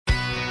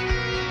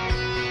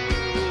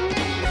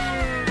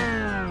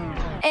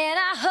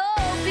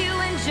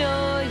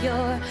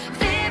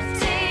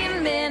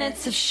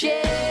of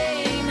shame.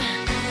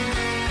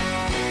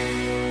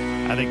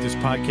 I think this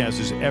podcast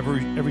is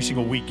every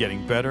single week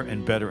getting better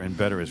and better and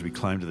better as we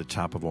climb to the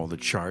top of all the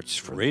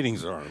charts.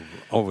 Ratings are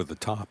over the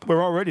top.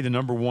 We're already the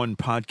number one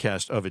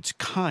podcast of its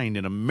kind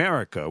in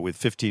America with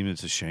 15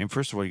 Minutes of Shame.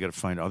 First of all, you got to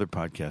find other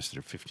podcasts that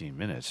are 15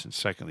 minutes. And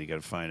secondly, you got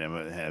to find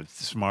have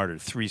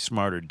three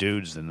smarter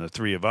dudes than the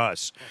three of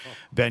us.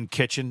 Ben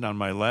Kitchen on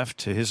my left.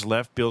 To his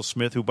left, Bill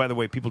Smith, who, by the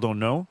way, people don't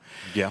know,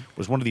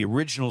 was one of the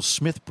original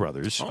Smith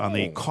brothers on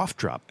the cough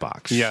drop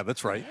box. Yeah,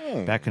 that's right.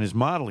 Back in his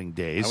modeling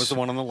days. I was the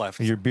one on the left.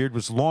 Your beard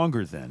was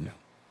longer then. Yeah.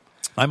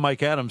 I'm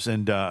Mike Adams,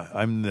 and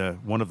I'm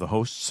one of the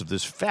hosts of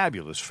this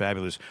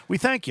fabulous. We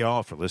thank you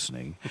all for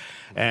listening,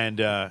 and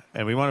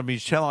we want to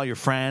tell all your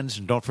friends,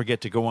 and don't forget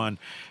to go on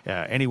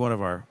any one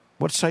of our.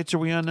 What sites are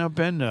we on now,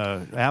 Ben?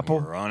 Apple?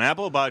 We're on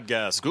Apple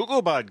Podcasts,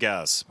 Google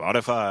Podcasts,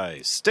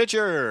 Spotify,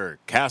 Stitcher,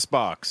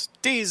 CastBox,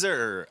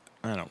 Deezer.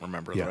 I don't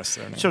remember the rest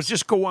of their names. So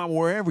just go on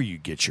wherever you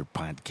get your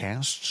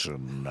podcasts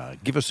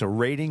and give us a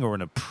rating or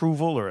an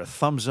approval or a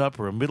thumbs up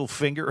or a middle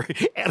finger,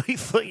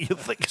 anything you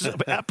think is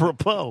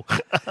apropos.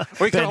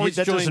 Or you can always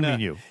that join, doesn't mean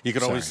you. You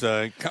can always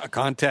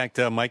contact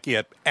Mikey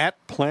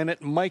at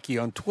Planet Mikey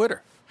on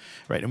Twitter.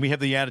 Right, and we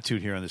have the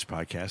attitude here on this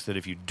podcast that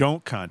if you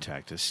don't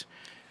contact us,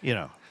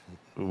 we're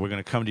going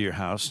to come to your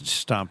house and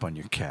stomp on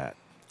your cat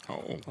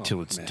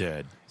until it's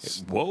dead.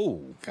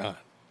 Whoa, God.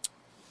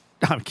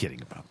 I'm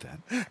kidding about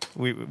that.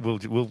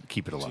 We'll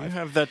keep it alive. Do you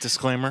have that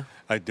disclaimer?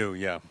 I do,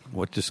 yeah.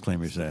 What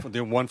disclaimer is that?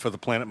 The one for the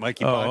Planet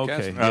Mikey podcast.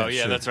 Okay. Yeah,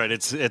 sure. that's right.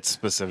 It's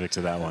specific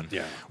to that one.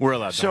 Yeah. We're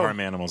allowed to harm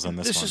animals on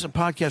this one. This is a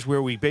podcast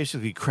where we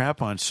basically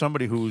crap on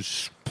somebody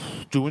who's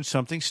doing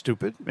something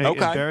stupid,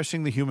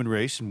 embarrassing the human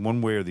race in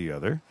one way or the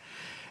other.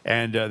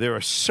 And there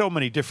are so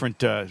many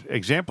different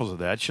examples of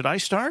that. Should I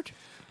start?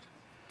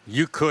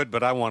 You could,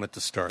 but I wanted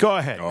to start. Go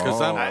ahead.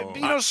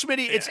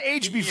 Smitty, it's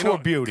age before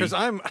beauty. Because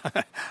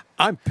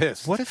I'm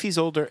pissed. What if he's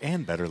older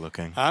and better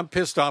looking? I'm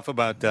pissed off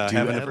about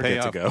having to pay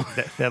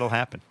off. That'll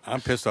happen.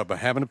 I'm pissed off about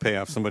having to pay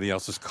off somebody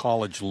else's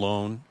college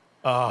loan.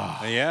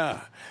 Oh.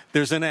 Yeah.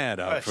 There's an ad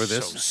out for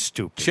this. So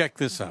stupid. Check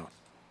this out.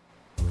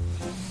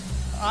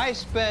 I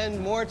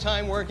spend more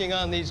time working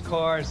on these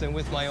cars than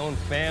with my own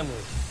family.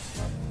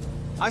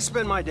 I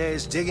spend my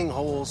days digging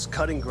holes,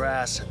 cutting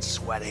grass, and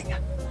sweating.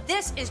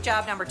 This is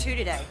job number 2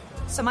 today.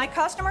 So my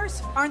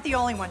customers aren't the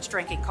only ones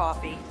drinking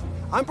coffee.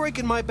 I'm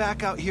breaking my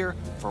back out here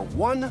for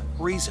one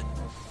reason.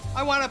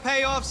 I want to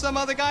pay off some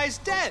other guy's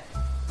debt.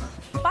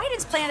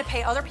 Biden's plan to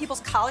pay other people's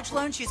college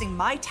loans using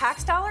my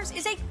tax dollars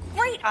is a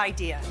great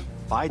idea.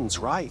 Biden's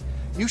right.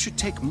 You should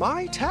take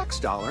my tax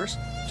dollars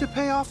to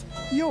pay off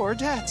your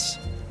debts.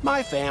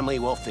 My family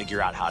will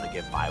figure out how to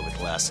get by with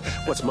less.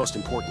 What's most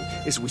important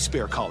is we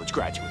spare college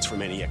graduates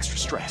from any extra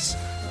stress.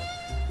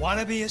 Want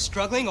to be a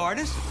struggling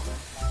artist?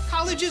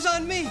 College is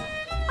on me.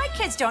 My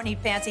kids don't need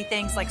fancy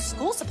things like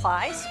school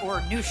supplies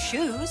or new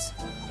shoes.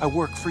 I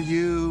work for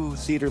you,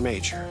 theater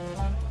major.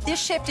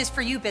 This shift is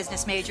for you,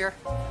 business major.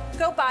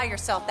 Go buy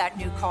yourself that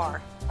new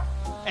car.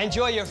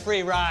 Enjoy your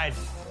free ride.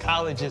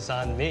 College is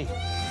on me.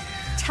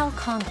 Tell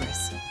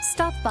Congress.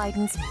 Stop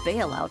Biden's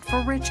bailout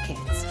for rich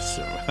kids.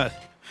 So,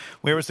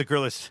 where was the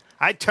girl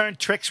I turned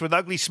tricks with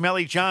ugly,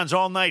 smelly Johns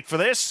all night for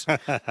this?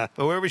 But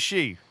where was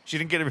she? She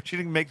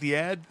didn't make the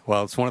ad?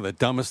 Well, it's one of the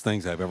dumbest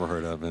things I've ever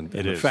heard of. And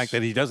the fact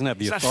that he doesn't have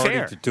the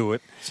authority to do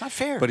it. It's not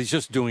fair. But he's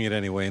just doing it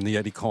anyway, and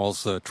yet he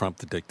calls Trump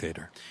the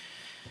dictator.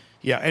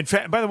 Yeah, in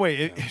fact, by the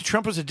way,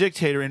 Trump was a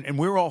dictator, and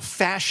we're all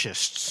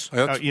fascists.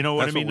 You know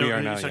what I mean? What we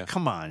are now, it's like,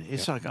 come on.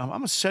 It's like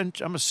I'm a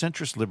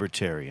centrist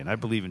libertarian. I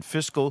believe in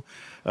fiscal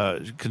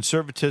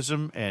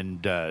conservatism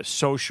and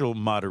social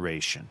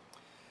moderation.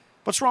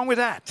 What's wrong with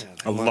that?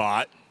 A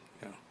lot.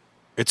 Yeah.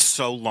 It's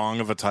so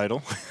long of a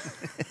title.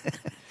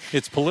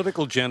 It's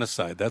political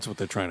genocide. That's what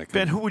they're trying to.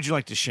 Ben, who would you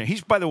like to shame?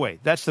 By the way,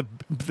 that's the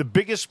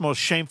biggest, most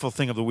shameful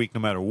thing of the week.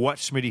 No matter what,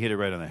 Smitty hit it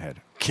right on the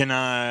head. Can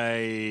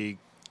I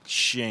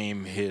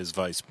shame his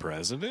vice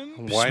president?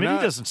 Why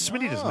not?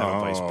 Smitty doesn't have a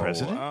vice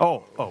president.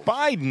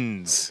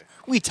 Biden's.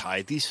 We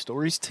tied these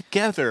stories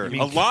together.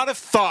 A lot of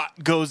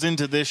thought goes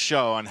into this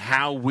show on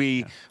how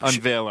we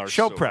unveil our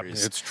show stories. prep.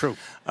 It's true.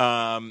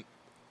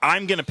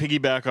 I'm going to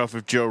piggyback off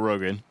of Joe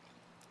Rogan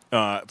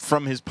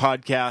from his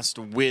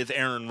podcast with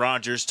Aaron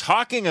Rodgers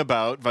talking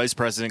about Vice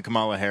President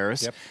Kamala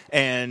Harris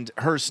and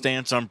her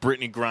stance on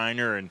Brittany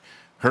Griner and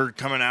her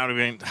coming out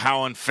about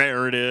how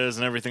unfair it is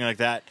and everything like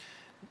that.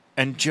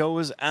 And Joe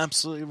was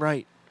absolutely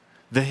right.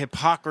 The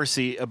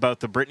hypocrisy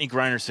about the Brittany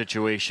Griner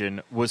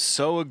situation was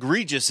so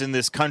egregious in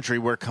this country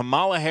where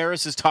Kamala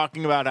Harris is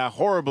talking about how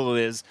horrible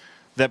it is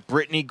that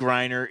Brittany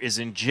Griner is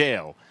in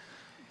jail.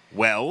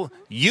 Well,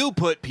 you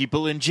put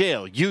people in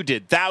jail. You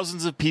did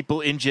thousands of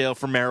people in jail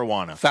for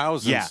marijuana.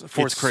 Thousands. Yeah,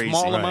 for it's crazy.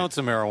 Small amounts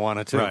of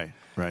marijuana, too.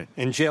 Right.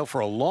 In jail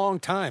for a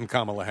long time,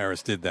 Kamala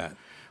Harris did that.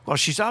 Well,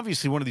 she's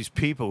obviously one of these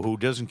people who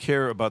doesn't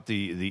care about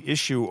the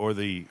issue or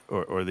the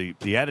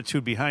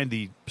attitude behind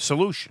the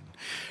solution.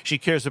 She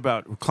cares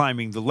about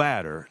climbing the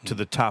ladder to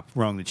the top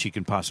rung that she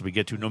can possibly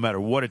get to, no matter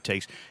what it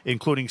takes,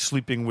 including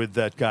sleeping with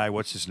that guy.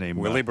 What's his name?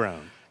 Willie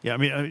Brown. Yeah, I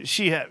mean,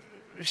 she had.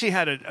 she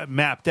had it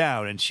mapped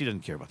out, and she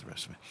doesn't care about the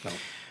rest of it. No.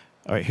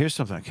 All right, here's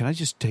something. Can I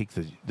just take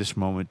this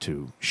moment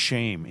to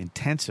shame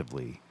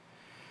intensively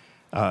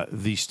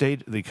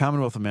the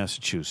Commonwealth of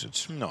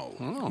Massachusetts?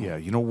 No. Yeah,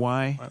 you know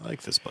why? I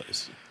like this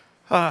place.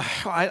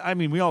 I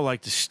mean, we all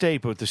like the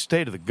state, but the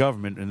state of the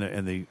government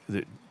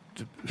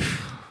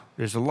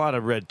there's a lot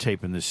of red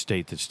tape in this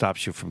state that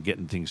stops you from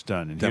getting things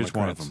done. And here's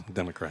one of them.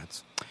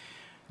 Democrats.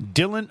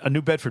 Dylan, a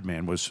New Bedford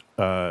man, was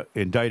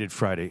indicted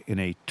Friday in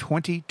a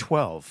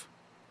 2012.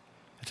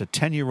 It's a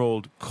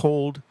 10-year-old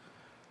cold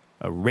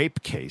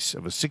rape case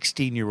of a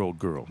 16-year-old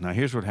girl. Now,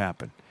 here's what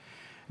happened.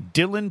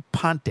 Dylan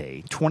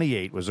Ponte,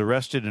 28, was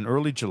arrested in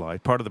early July,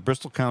 part of the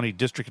Bristol County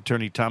District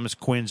Attorney Thomas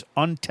Quinn's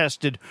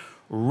untested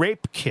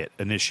rape kit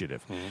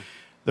initiative. Mm-hmm.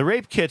 The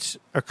rape kits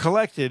are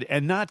collected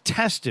and not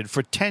tested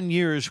for 10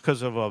 years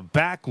because of a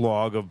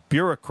backlog of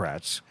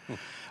bureaucrats.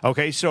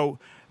 Okay, so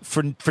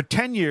for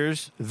 10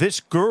 years, this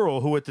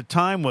girl, who at the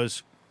time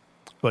was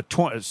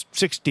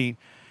 16,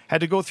 had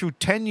to go through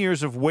 10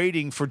 years of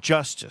waiting for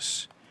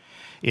justice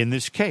in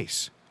this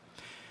case.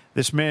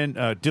 This man,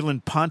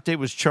 Dylan Ponte,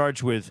 was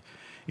charged with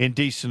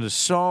indecent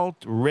assault,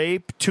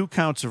 rape, 2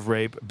 counts of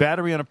rape,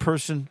 battery on a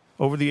person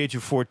over the age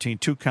of 14,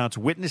 2 counts,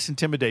 witness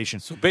intimidation.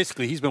 So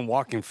basically, he's been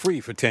walking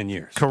free for 10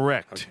 years.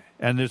 Correct. Okay.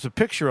 And there's a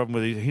picture of him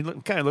where he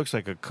kind of looks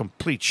like a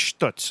complete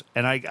stutz.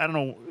 And I don't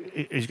know,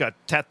 he's got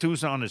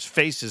tattoos on his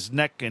face, his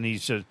neck, and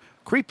he's a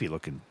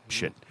creepy-looking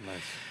shit.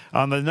 Nice.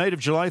 On the night of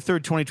July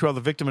 3rd, 2012,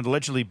 the victim had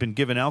allegedly been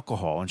given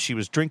alcohol, and she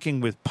was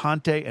drinking with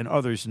Ponte and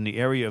others in the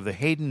area of the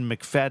Hayden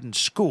McFadden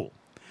School.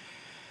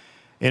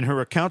 In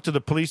her account to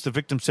the police, the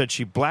victim said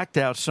she blacked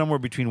out somewhere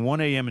between 1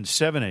 a.m. and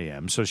 7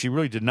 a.m., so she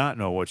really did not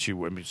know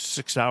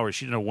 6 hours,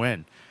 she didn't know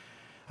when.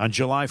 On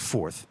July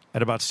 4th,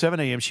 at about 7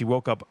 a.m., she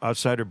woke up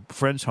outside her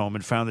friend's home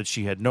and found that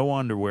she had no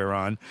underwear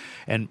on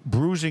and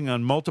bruising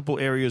on multiple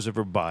areas of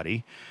her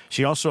body.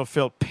 She also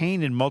felt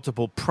pain in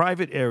multiple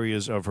private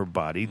areas of her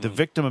body. The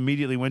victim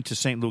immediately went to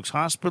St. Luke's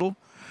Hospital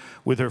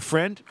with her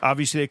friend.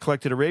 Obviously, they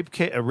collected a rape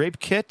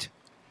kit.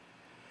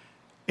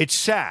 It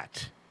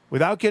sat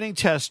without getting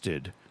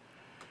tested.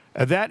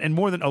 That and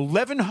more than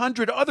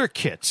 1,100 other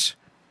kits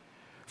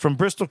from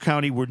Bristol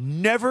County were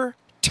never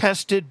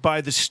tested by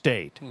the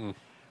state.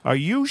 Are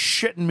you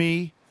shitting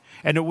me?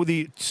 And with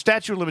the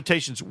statute of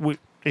limitations,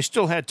 they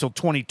still had till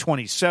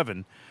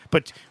 2027.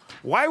 But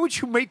why would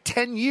you wait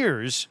 10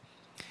 years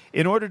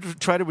in order to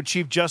try to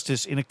achieve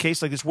justice in a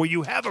case like this where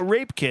you have a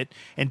rape kit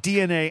and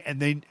DNA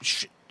and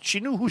she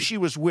knew who she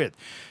was with?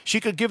 She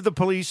could give the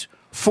police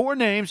 4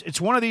 names.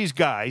 It's one of these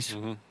guys.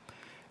 Mm-hmm.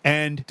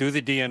 And do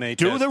the DNA test.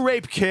 Do the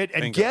rape kit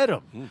and Bingo. get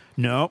them.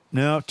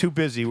 No, too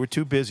busy. We're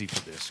too busy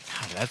for this.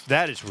 God,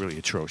 that is really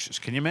atrocious.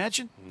 Can you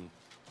imagine?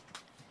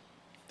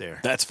 There.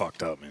 That's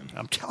fucked up, man.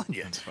 I'm telling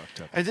you. That's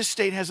fucked up. And this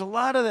state has a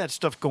lot of that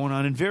stuff going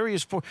on in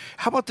various forms.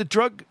 How about the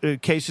drug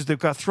cases that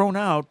got thrown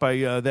out by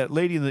that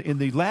lady in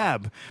the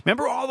lab?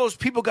 Remember all those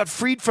people got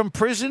freed from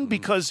prison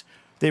because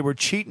they were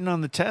cheating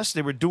on the test?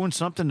 They were doing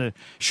something to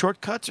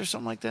shortcuts or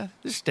something like that?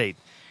 This state,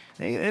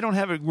 they don't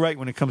have it right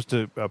when it comes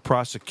to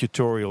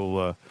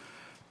prosecutorial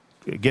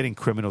getting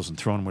criminals and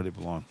throwing them where they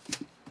belong.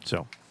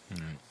 So,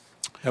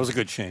 that was a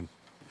good shame.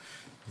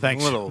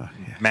 Thanks. I'm a little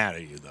mad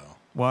at you, though.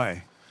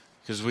 Why?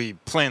 Because we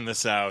planned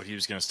this out. He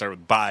was going to start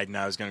with Biden.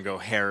 I was going to go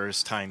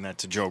Harris, tying that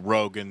to Joe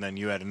Rogan. Then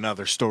you had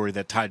another story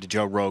that tied to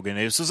Joe Rogan.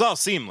 It was all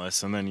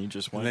seamless, and then you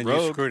just went And then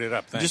rogue. you screwed it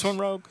up. You Thanks. just went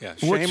rogue. Yeah,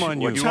 shame on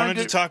you. You wanted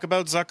to talk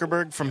about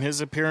Zuckerberg from his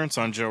appearance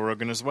on Joe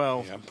Rogan as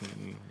well. Yep.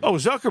 Oh,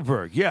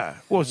 Zuckerberg, yeah.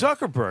 Well,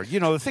 Zuckerberg,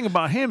 the thing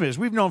about him is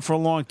we've known for a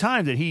long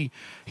time that he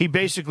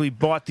basically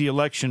bought the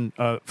election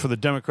for the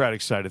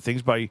Democratic side of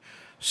things by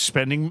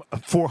spending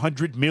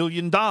 $400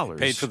 million.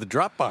 Paid for the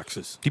drop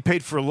boxes. He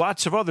paid for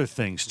lots of other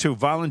things, too,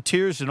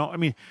 volunteers and all. I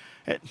mean,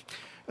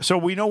 so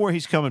we know where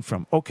he's coming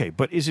from. Okay,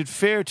 but is it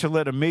fair to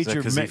let a major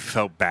Because he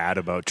felt bad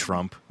about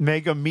Trump?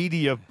 mega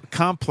media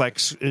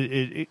complex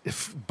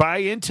buy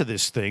into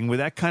this thing with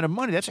that kind of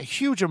money? That's a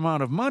huge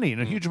amount of money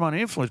and a huge amount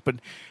of influence, but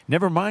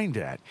never mind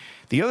that.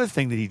 The other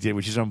thing that he did,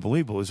 which is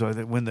unbelievable, is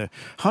that when the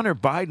Hunter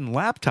Biden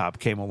laptop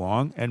came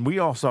along, and we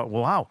all thought,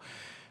 wow,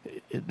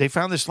 they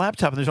found this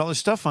laptop and there's all this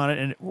stuff on it,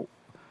 and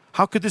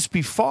how could this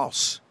be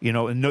false?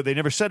 And no, they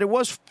never said it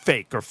was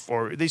fake,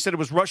 or they said it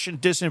was Russian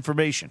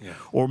disinformation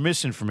or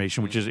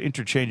misinformation, which is an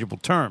interchangeable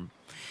term.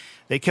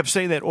 They kept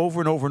saying that over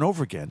and over and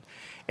over again.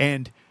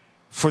 And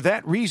for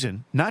that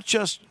reason, not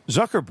just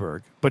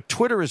Zuckerberg, but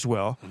Twitter as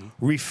well,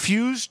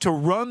 refused to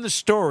run the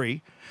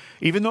story,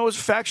 even though it was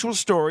a factual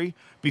story,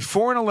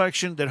 before an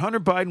election that Hunter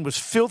Biden was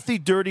filthy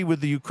dirty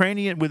with the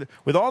Ukrainian,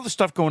 with all the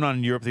stuff going on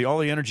in Europe, all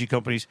the energy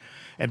companies,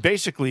 and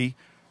basically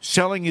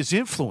selling his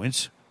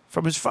influence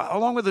from his father,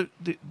 along with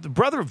the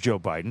brother of Joe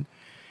Biden.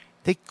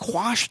 They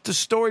quashed the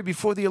story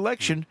before the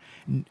election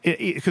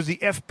because the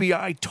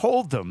FBI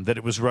told them that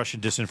it was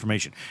Russian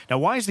disinformation. Now,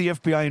 why is the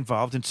FBI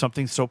involved in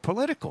something so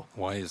political?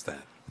 Why is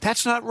that?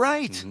 That's not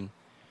right. Mm-hmm.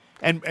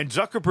 And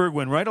Zuckerberg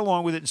went right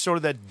along with it, and sort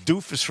of that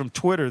doofus from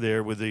Twitter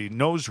there with the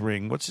nose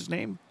ring. What's his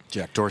name?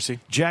 Jack Dorsey.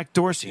 Jack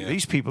Dorsey. Yeah.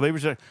 These people,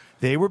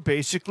 they were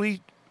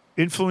basically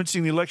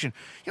influencing the election.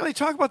 They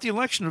talk about the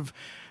election of,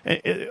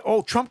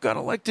 Trump got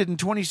elected in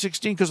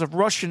 2016 because of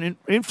Russian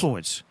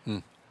influence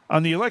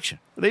on the election.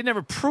 They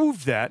never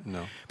proved that.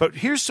 No. But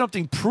here's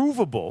something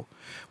provable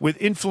with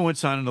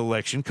influence on an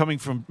election coming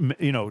from,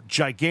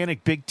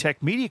 gigantic big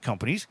tech media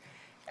companies,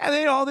 and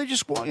they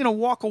just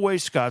walk away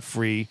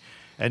scot-free,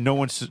 and no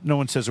one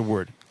says a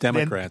word.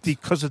 Democrats. And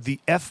because of the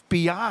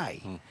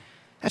FBI.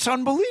 That's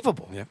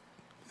unbelievable. Yep.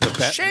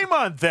 Shame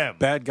on them.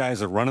 Bad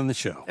guys are running the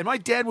show. And my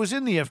dad was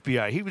in the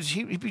FBI.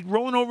 He'd be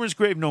rolling over his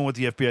grave knowing what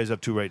the FBI is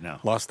up to right now.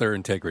 Lost their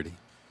integrity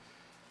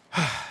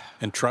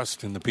and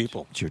trust in the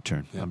people. It's your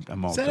turn. Yeah.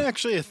 I'm all Is that done.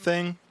 actually a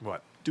thing?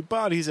 What? Do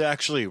bodies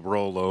actually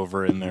roll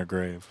over in their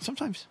grave?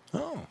 Sometimes.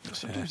 Oh.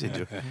 Sometimes they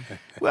do.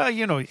 Well,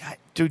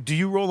 do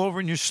you roll over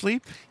in your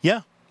sleep?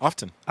 Yeah,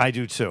 often. I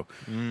do too.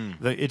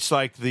 It's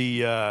like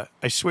I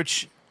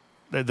switch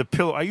the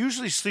pillow. I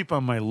usually sleep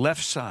on my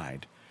left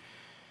side,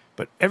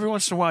 but every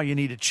once in a while you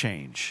need a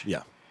change.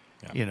 Yeah.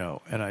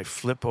 And I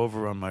flip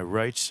over on my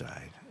right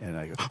side, and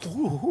I go,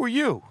 who are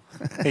you?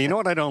 Hey, you know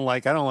what I don't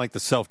like? I don't like the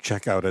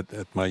self-checkout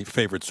at my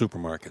favorite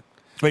supermarket.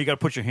 Well, you got to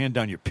put your hand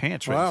down your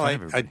pants right in Well, front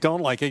of I everybody.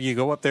 don't like it. You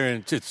go up there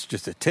and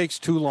it takes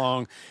too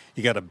long.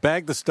 You got to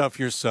bag the stuff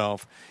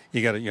yourself.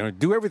 You got to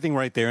do everything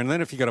right there. And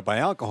then if you got to buy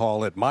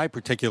alcohol at my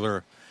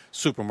particular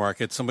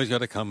supermarket, somebody's got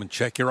to come and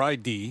check your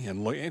ID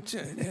and look.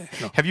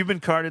 Have you been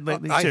carded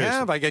lately? I Seriously.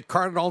 have. I get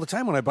carded all the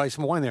time when I buy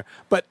some wine there.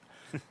 But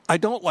I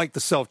don't like the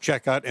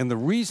self-checkout, and the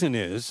reason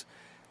is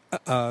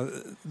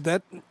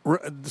that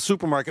the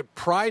supermarket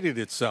prided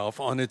itself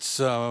on its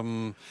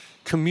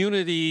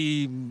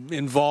community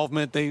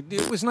involvement.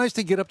 It was nice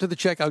to get up to the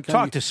checkout.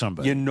 Talk to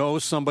somebody. You know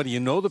somebody.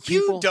 You know the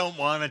people. You don't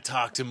want to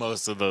talk to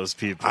most of those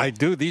people. I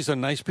do. These are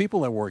nice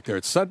people that work there.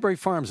 It's Sudbury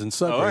Farms in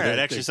Sudbury. All right. They're-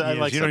 Actually, I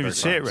like you don't even Sudbury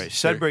say it Farms. right.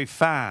 Sudbury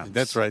Farms.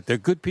 That's right. They're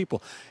good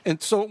people.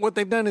 And so what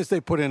they've done is they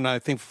put in, I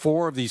think,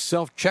 4 of these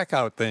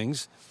self-checkout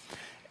things,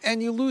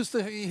 and you lose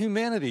the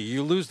humanity.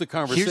 You lose the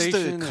conversation.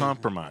 Here's the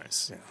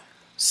compromise.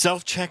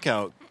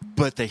 Self-checkout,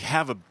 but they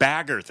have a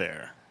bagger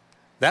there.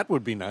 That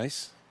would be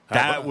nice.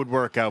 That would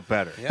work out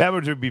better. That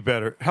would be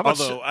better. How about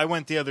Although I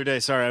went the other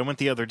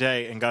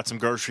day and got some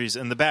groceries,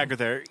 and the bagger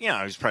there,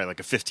 I was probably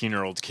like a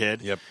 15-year-old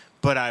kid. Yep.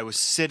 But I was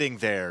sitting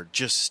there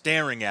just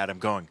staring at him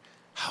going,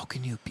 how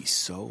can you be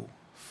so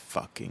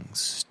fucking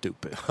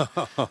stupid?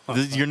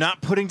 You're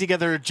not putting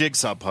together a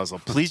jigsaw puzzle.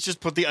 Please just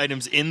put the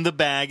items in the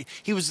bag.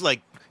 He was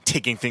like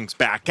taking things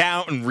back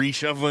out and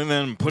reshuffling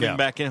them and putting them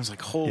back in. I was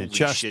like, holy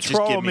just shit.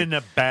 throw give them me in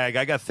the bag.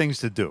 I got things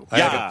to do. I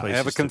Yeah. have a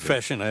places to do.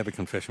 confession. I have a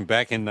confession.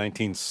 Back in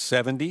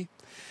 1970,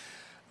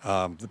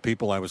 the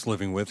people I was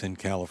living with in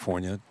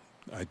California,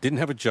 I didn't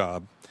have a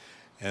job,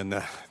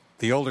 and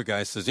the older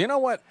guy says, "You know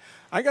what?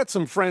 I got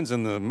some friends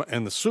in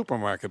the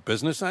supermarket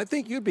business, and I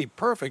think you'd be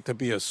perfect to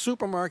be a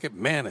supermarket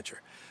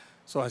manager."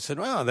 So I said,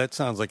 "Well, that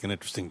sounds like an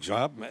interesting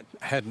job."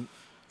 I hadn't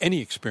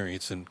any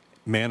experience in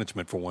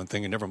management, for one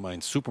thing, and never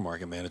mind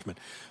supermarket management.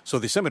 So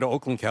they sent me to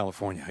Oakland,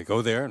 California. I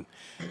go there, and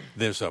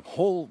there's a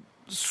whole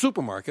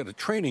supermarket, a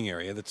training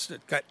area that's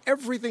got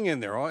everything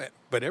in there.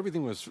 But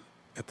everything was,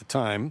 at the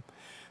time,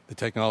 the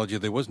technology,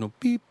 there was no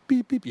beep,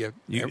 beep, beep.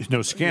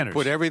 No scanners. You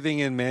put everything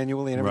in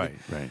manually and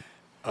everything.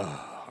 Right.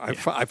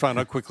 I found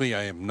out quickly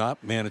I am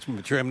not management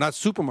material. I'm not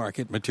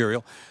supermarket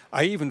material.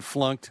 I even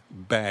flunked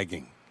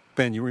bagging.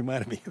 Ben, you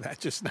reminded me of that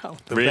just now.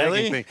 The Really?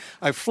 bagging thing.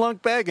 I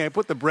flunked bagging. I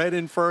put the bread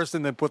in first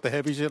and then put the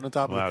heavy shit on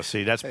top of it. Wow,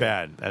 see, that's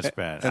bad. That's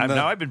bad. and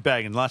I've been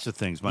bagging lots of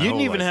things. You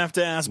didn't even life. have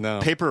to ask No.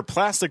 paper or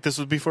plastic. This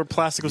was before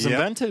plastic was Yep.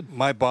 invented.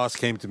 My boss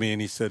came to me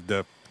and he said,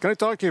 "Can I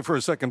talk to you for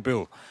a second,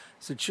 Bill?"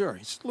 I said, "Sure."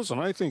 He said, "Listen,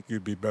 I think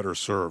you'd be better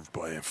served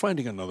by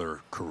finding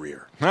another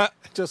career."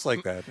 Just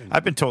like that. And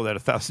I've been told that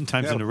 1,000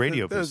 times in the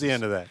radio That was the business.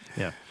 end of that.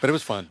 Yeah. But it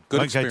was fun. Good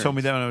One guy experience. told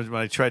me that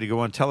when I tried to go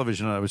on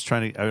television. I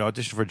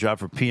auditioned for a job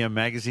for PM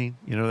Magazine.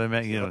 You know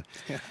that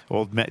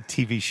old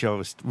TV show. It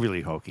was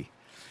really hokey.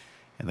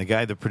 And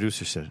the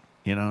producer said,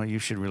 you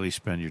should really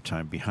spend your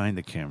time behind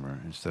the camera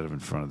instead of in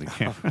front of the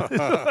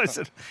camera. I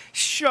said,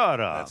 shut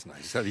up. That's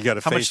nice. So you got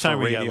a How face much time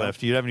for we got radio.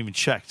 left? You haven't even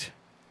checked.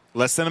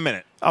 Less than a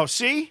minute. Oh,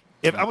 see?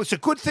 It's a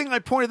good thing I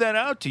pointed that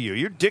out to you.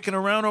 You're dicking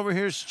around over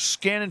here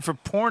scanning for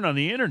porn on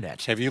the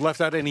internet. Have you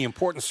left out any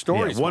important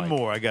stories? One Mike?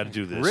 more. I got to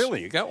do this.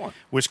 Really? You got one?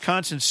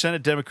 Wisconsin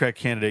Senate Democrat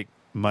candidate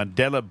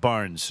Mandela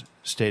Barnes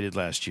stated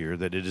last year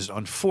that it is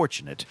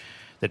unfortunate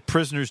that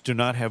prisoners do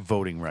not have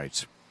voting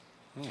rights.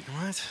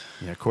 What?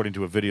 Yeah, according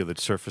to a video that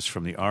surfaced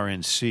from the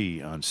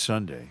RNC on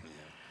Sunday.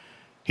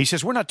 He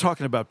says, we're not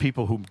talking about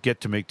people who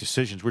get to make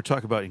decisions. We're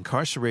talking about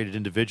incarcerated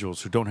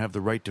individuals who don't have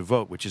the right to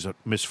vote, which is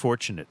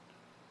misfortunate.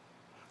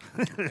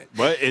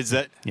 What is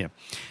that? Yeah,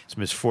 it's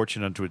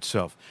misfortune unto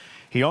itself.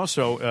 He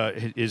also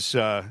is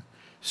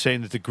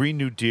saying that the Green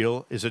New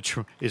Deal is a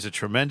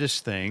tremendous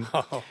thing.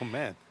 Oh,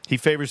 man. He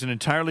favors an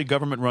entirely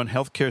government-run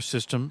health care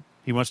system.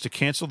 He wants to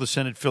cancel the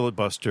Senate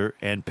filibuster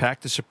and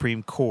pack the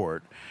Supreme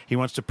Court. He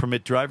wants to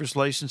permit driver's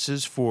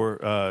licenses for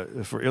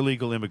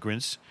illegal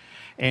immigrants.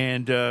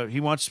 And he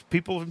wants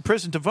people in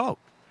prison to vote.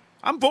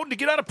 I'm voting to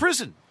get out of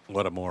prison.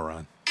 What a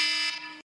moron.